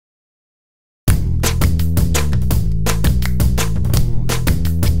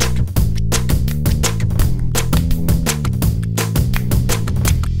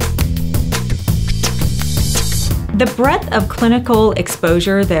The breadth of clinical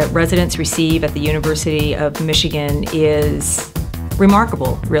exposure that residents receive at the University of Michigan is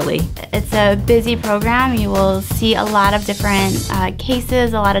remarkable, really. It's a busy program. You will see a lot of different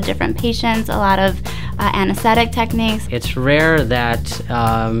cases, a lot of different patients, a lot of anesthetic techniques. It's rare that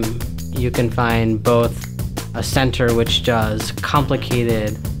you can find both a center which does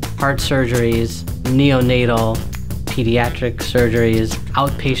complicated heart surgeries, neonatal, pediatric surgeries,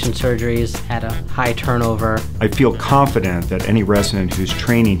 outpatient surgeries at a high turnover. I feel confident that any resident who's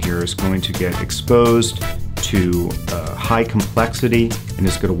training here is going to get exposed to high complexity and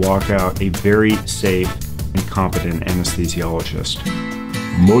is going to walk out a very safe and competent anesthesiologist.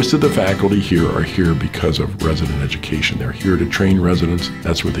 Most of the faculty here are here because of resident education. They're here to train residents.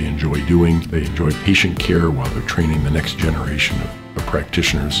 That's what they enjoy doing. They enjoy patient care while they're training the next generation of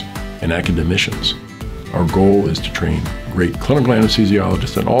practitioners and academicians. Our goal is to train great clinical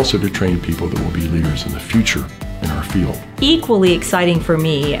anesthesiologists and also to train people that will be leaders in the future in our field. Equally exciting for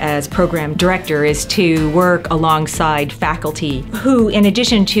me as program director is to work alongside faculty who, in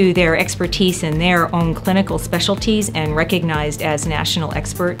addition to their expertise in their own clinical specialties and recognized as national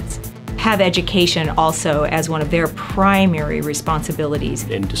experts, have education also as one of their primary responsibilities.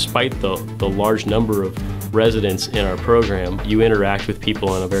 And despite the large number of residents in our program, you interact with people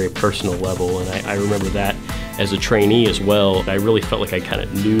on a very personal level, and I remember that as a trainee as well. I really felt like I kind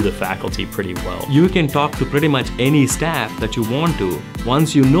of knew the faculty pretty well. You can talk to pretty much any staff that you want to.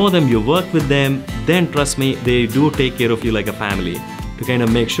 Once you know them, you work with them, then trust me, they do take care of you like a family to kind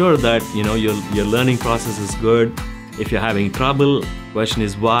of make sure that your learning process is good. If you're having trouble, question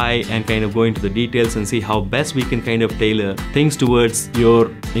is why, and kind of go into the details and see how best we can kind of tailor things towards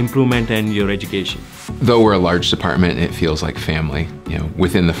your improvement and your education. Though we're a large department, it feels like family.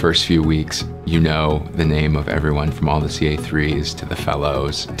 Within the first few weeks, you know the name of everyone from all the CA3s to the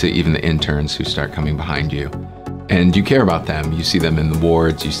fellows to even the interns who start coming behind you. And you care about them. You see them in the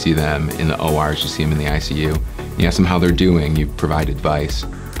wards, you see them in the ORs, you see them in the ICU. You ask them how they're doing, you provide advice.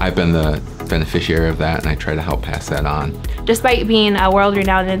 I've been the beneficiary of that, and I try to help pass that on. Despite being a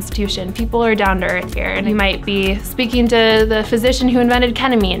world-renowned institution, people are down to earth here, and you might be speaking to the physician who invented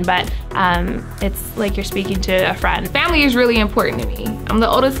ketamine, but it's like you're speaking to a friend. Family is really important to me. I'm the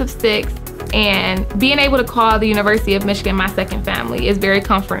oldest of 6, and being able to call the University of Michigan my second family is very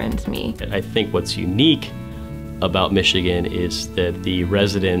comforting to me. I think what's unique about Michigan is that the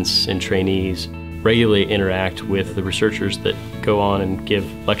residents and trainees regularly interact with the researchers that go on and give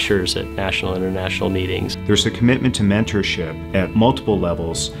lectures at national and international meetings. There's a commitment to mentorship at multiple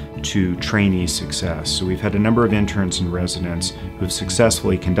levels to trainee success. So we've had a number of interns and residents who have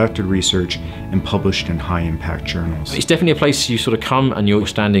successfully conducted research and published in high-impact journals. It's definitely a place you sort of come and you're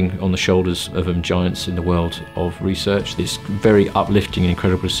standing on the shoulders of giants in the world of research. It's very uplifting and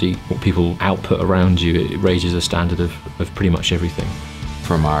incredible to see what people output around you. It raises the standard of pretty much everything.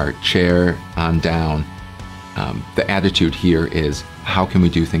 From our chair on down, the attitude here is, how can we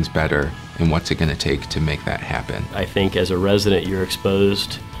do things better, and what's it going to take to make that happen? I think as a resident, you're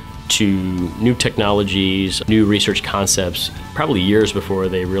exposed to new technologies, new research concepts, probably years before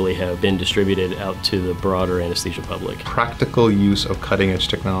they really have been distributed out to the broader anesthesia public. Practical use of cutting-edge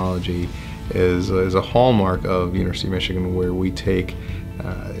technology is a hallmark of University of Michigan, where we take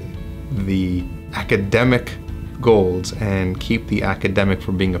the academic goals and keep the academic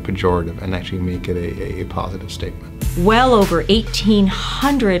from being a pejorative and actually make it a positive statement. Well over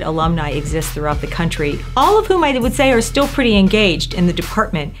 1,800 alumni exist throughout the country, all of whom I would say are still pretty engaged in the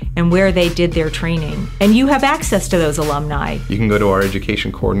department and where they did their training. And you have access to those alumni. You can go to our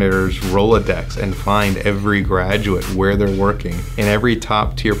education coordinator's Rolodex and find every graduate where they're working. In every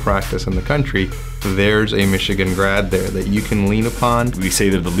top tier practice in the country, there's a Michigan grad there that you can lean upon. We say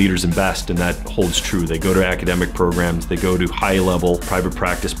they're the leaders and best, and that holds true. They go to academic programs, they go to high-level private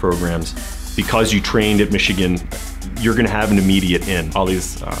practice programs. Because you trained at Michigan, you're going to have an immediate in. All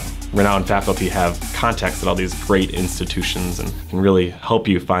these renowned faculty have contacts at all these great institutions and can really help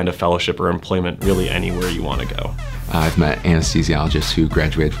you find a fellowship or employment really anywhere you want to go. I've met anesthesiologists who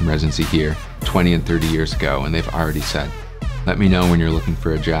graduated from residency here 20 and 30 years ago, and they've already said, let me know when you're looking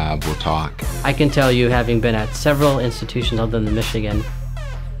for a job, we'll talk. I can tell you, having been at several institutions other than Michigan,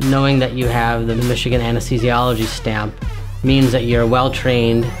 knowing that you have the Michigan anesthesiology stamp means that you're well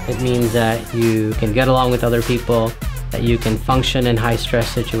trained. It means that you can get along with other people, that you can function in high stress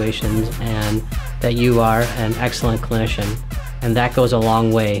situations, and that you are an excellent clinician. And that goes a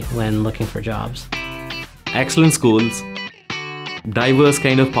long way when looking for jobs. Excellent schools, diverse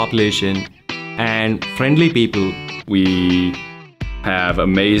kind of population, and friendly people. We have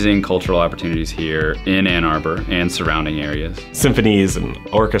amazing cultural opportunities here in Ann Arbor and surrounding areas. Symphonies and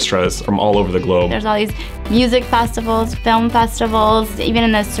orchestras from all over the globe. There's all these music festivals, film festivals, even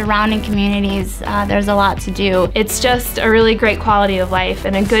in the surrounding communities, there's a lot to do. It's just a really great quality of life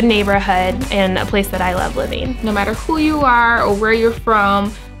and a good neighborhood and a place that I love living. No matter who you are or where you're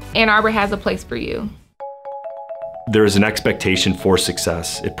from, Ann Arbor has a place for you. There is an expectation for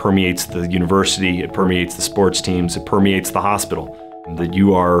success. It permeates the university, it permeates the sports teams, it permeates the hospital. That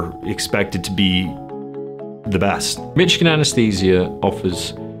you are expected to be the best. Michigan Anesthesia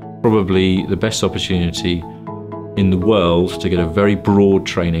offers probably the best opportunity in the world to get a very broad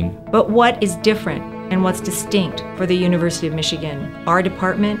training. But what is different and what's distinct for the University of Michigan? Our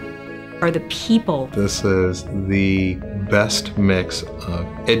department are the people. This is the best mix of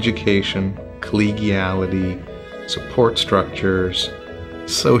education, collegiality, support structures,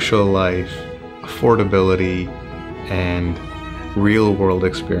 social life, affordability, and real-world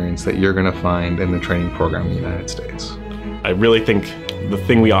experience that you're going to find in the training program in the United States. I really think the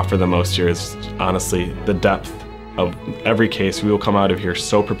thing we offer the most here is honestly the depth of every case. We will come out of here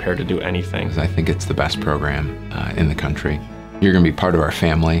so prepared to do anything. I think it's the best program in the country. You're going to be part of our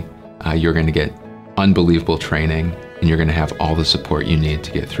family. You're going to get unbelievable training, and you're going to have all the support you need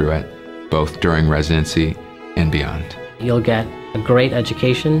to get through it, both during residency and beyond. You'll get a great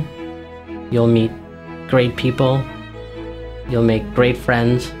education. You'll meet great people. You'll make great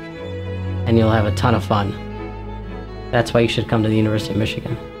friends, and you'll have a ton of fun. That's why you should come to the University of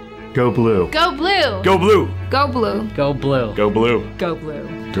Michigan. Go Blue. Go Blue! Go Blue! Go Blue! Go Blue! Go Blue! Go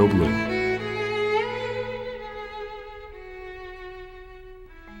Blue. Go Blue!